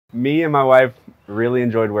Me and my wife really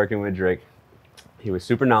enjoyed working with Drake. He was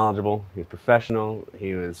super knowledgeable, he was professional,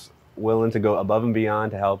 he was willing to go above and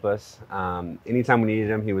beyond to help us. Anytime we needed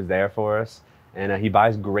him, he was there for us. And he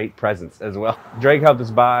buys great presents as well. Drake helped us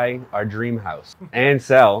buy our dream house and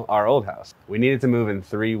sell our old house. We needed to move in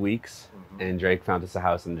 3 weeks, and Drake found us a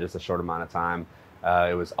house in just a short amount of time.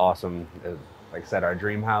 It was awesome. It was, like I said, our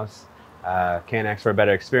dream house. Can't ask for a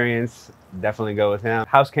better experience. Definitely go with him.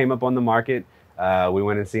 House came up on the market. We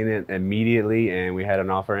went and seen it immediately, and we had an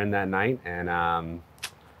offer in that night. And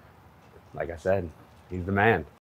like I said, he's the man.